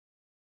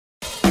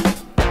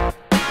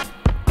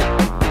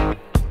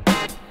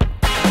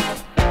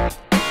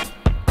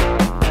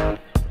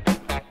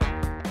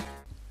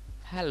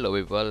Hello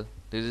people,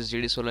 this is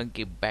JD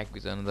Solanki back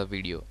with another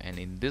video, and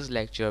in this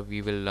lecture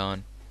we will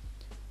learn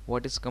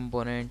what is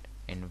component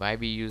and why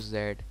we use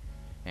that,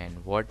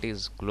 and what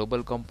is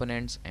global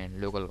components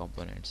and local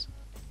components.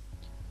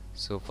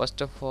 So first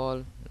of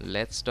all,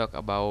 let's talk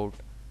about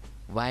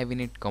why we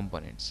need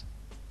components.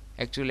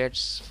 Actually,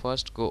 let's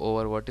first go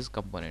over what is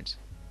components.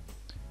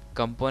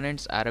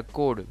 Components are a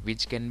code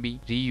which can be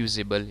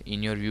reusable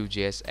in your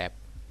Vue.js app.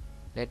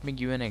 Let me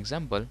give you an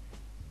example.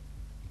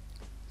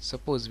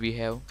 Suppose we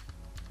have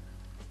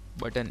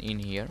button in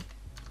here,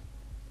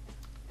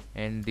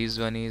 and this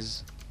one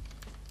is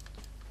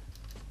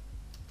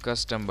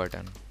custom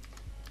button,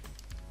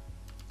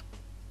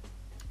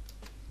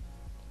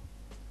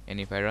 and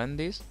if I run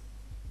this,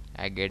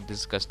 I get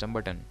this custom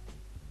button.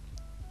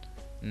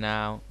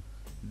 Now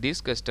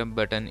this custom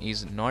button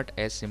is not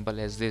as simple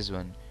as this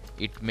one.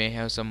 It may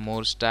have some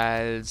more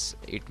styles,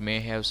 it may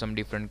have some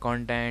different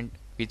content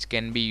which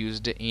can be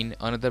used in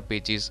another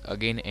pages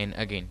again and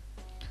again.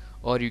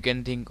 Or you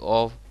can think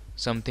of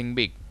something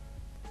big,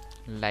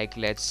 like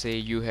let's say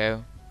you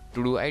have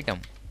to do item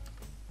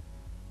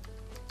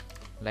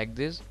like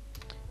this,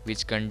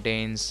 which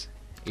contains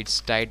its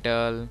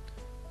title,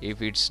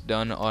 if it's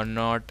done or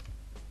not.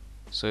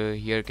 So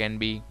here can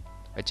be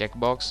a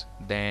checkbox,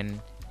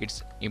 then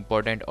it's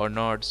important or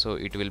not, so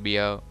it will be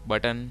a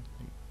button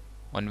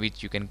on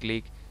which you can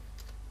click,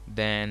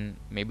 then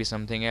maybe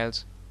something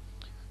else.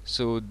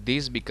 So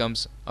this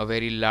becomes a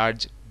very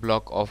large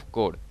block of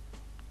code,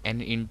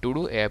 and in to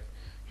do app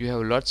you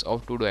have lots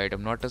of to do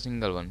item, not a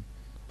single one.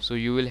 So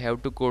you will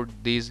have to code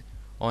these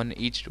on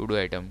each to do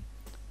item.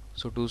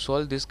 So to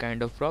solve this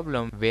kind of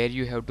problem where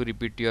you have to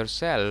repeat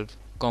yourself,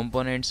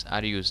 components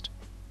are used.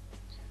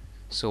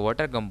 So what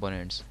are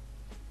components?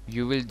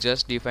 You will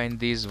just define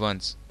these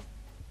once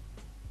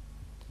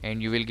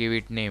and you will give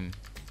it name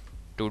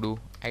to do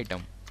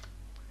item,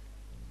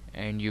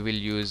 and you will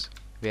use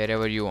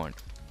wherever you want,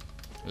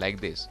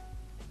 like this.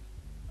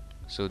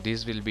 So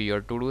this will be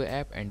your to do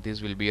app and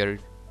this will be your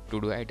to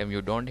do item.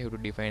 You don't have to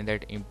define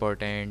that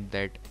important,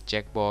 that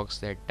checkbox,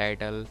 that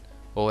title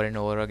over and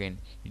over again.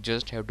 You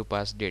just have to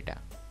pass data.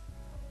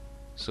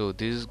 So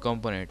this is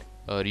component,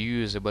 a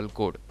reusable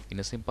code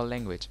in a simple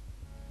language.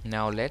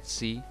 Now let's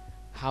see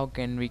how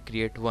can we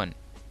create one.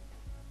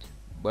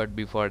 But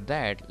before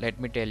that, let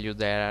me tell you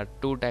there are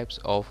two types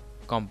of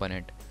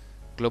component: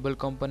 global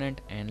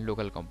component and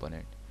local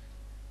component.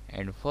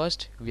 And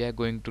first we are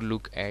going to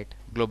look at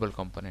global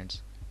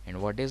components.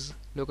 And what is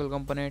local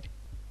component?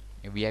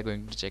 We are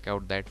going to check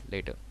out that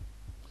later.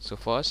 So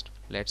first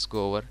let's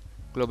go over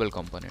global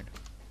component.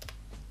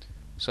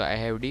 So I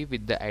have D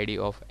with the ID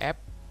of app,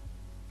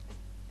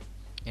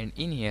 and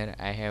in here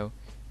I have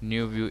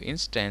new Vue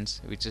instance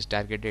which is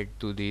targeted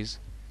to this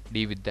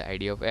D with the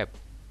ID of app.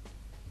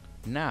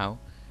 Now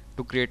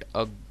to create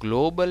a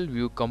global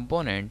Vue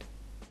component,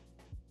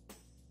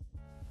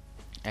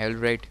 I will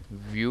write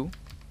Vue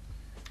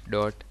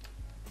dot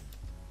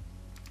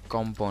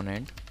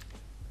component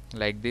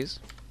like this.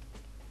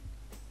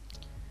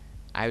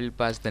 I will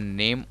pass the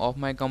name of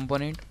my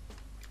component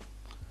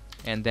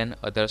and then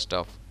other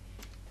stuff.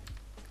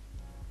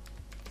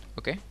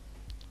 Okay,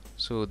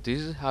 so this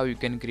is how you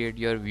can create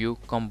your Vue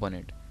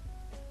component,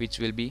 which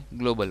will be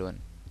global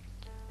one.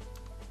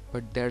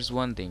 But there's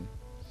one thing: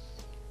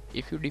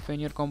 if you define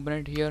your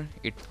component here,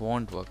 it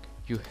won't work.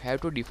 You have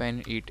to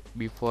define it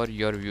before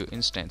your Vue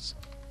instance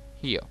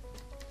here.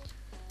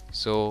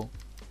 So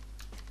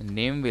the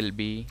name will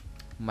be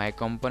my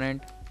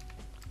component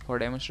for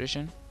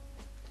demonstration,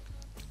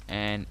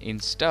 and in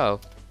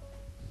stuff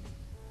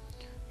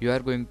you are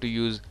going to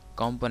use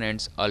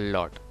components a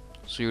lot,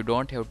 so you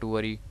don't have to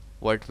worry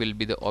what will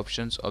be the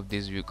options of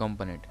this Vue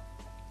component.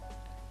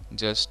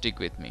 Just stick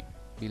with me,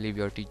 believe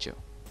your teacher.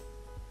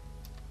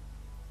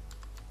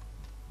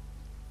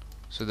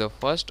 So the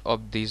first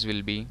of these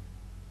will be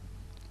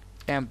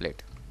template,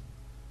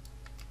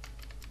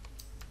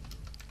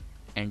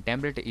 and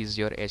template is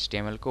your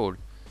HTML code.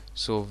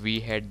 So we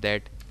had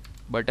that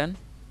button,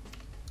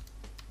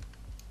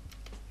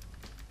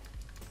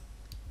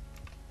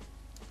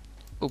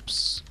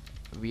 oops,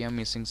 we are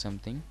missing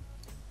something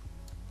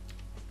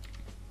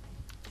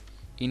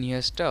in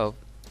here stuff.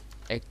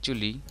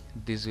 Actually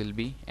this will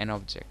be an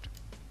object,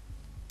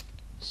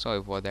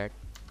 sorry for that,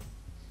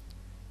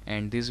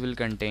 and this will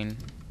contain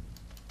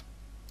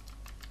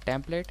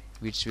template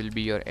which will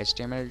be your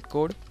HTML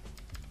code,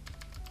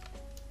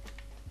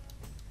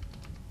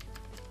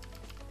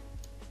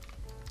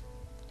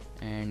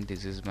 and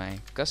this is my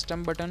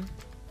custom button.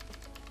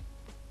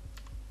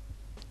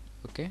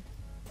 Okay,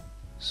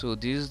 so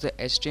this is the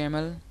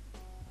HTML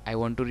I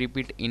want to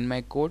repeat in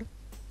my code.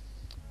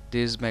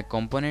 This is my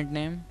component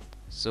name,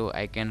 so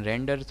I can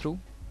render through,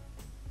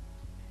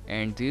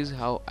 and this is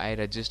how I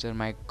register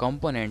my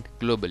component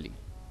globally.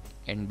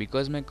 And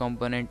because my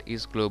component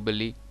is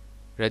globally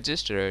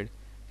registered,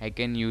 I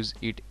can use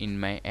it in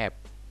my app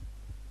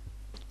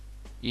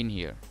in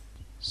here.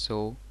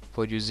 So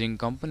for using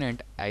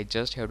component, I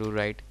just have to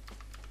write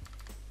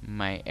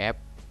my app,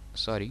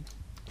 sorry,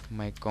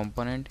 my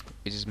component,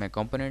 which is my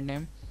component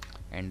name,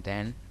 and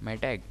then my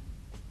tag.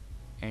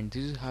 And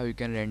this is how you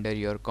can render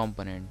your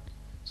component.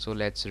 So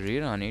let's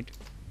rerun it,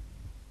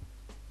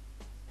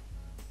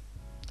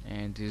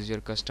 and this is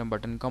your custom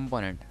button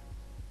component.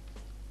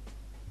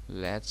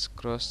 Let's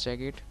cross check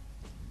it.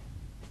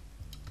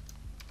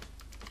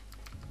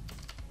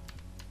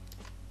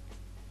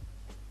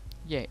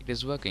 Yeah, it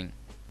is working.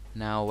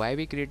 Now why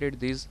we created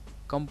this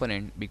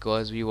component?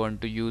 Because we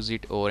want to use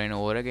it over and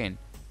over again.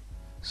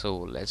 So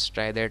let's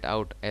try that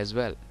out as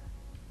well.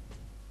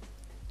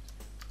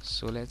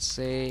 So let's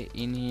say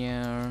in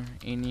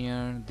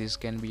here this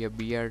can be a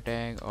BR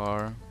tag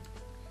or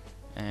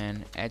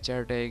an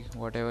HR tag,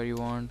 whatever you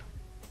want.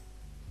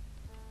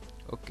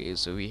 Okay,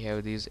 so we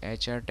have this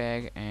HR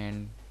tag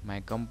and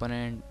my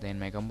component, then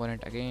my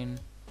component again.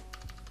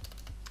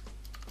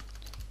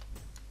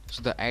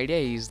 So the idea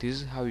is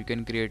this is how you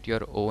can create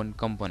your own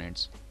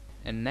components.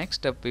 And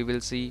next up we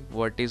will see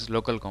what is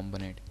local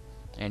component.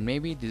 And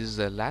maybe this is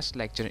the last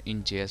lecture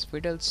in JS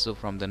Fiddle, so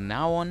from the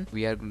now on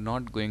we are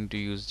not going to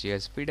use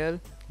JS Fiddle.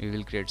 We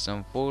will create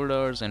some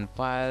folders and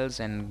files,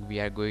 and we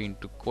are going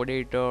to code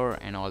editor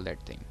and all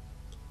that thing.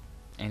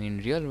 And in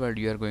real world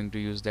you are going to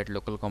use that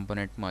local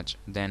component much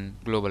than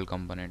global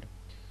component.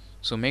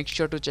 So make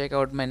sure to check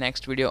out my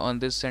next video on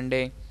this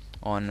Sunday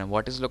on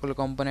what is local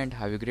component,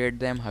 how you create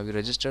them, how you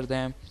register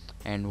them,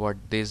 and what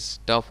this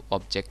stuff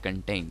object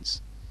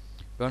contains.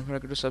 Don't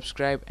forget to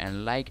subscribe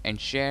and like and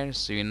share.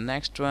 See you in the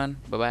next one.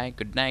 Bye bye.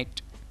 Good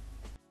night.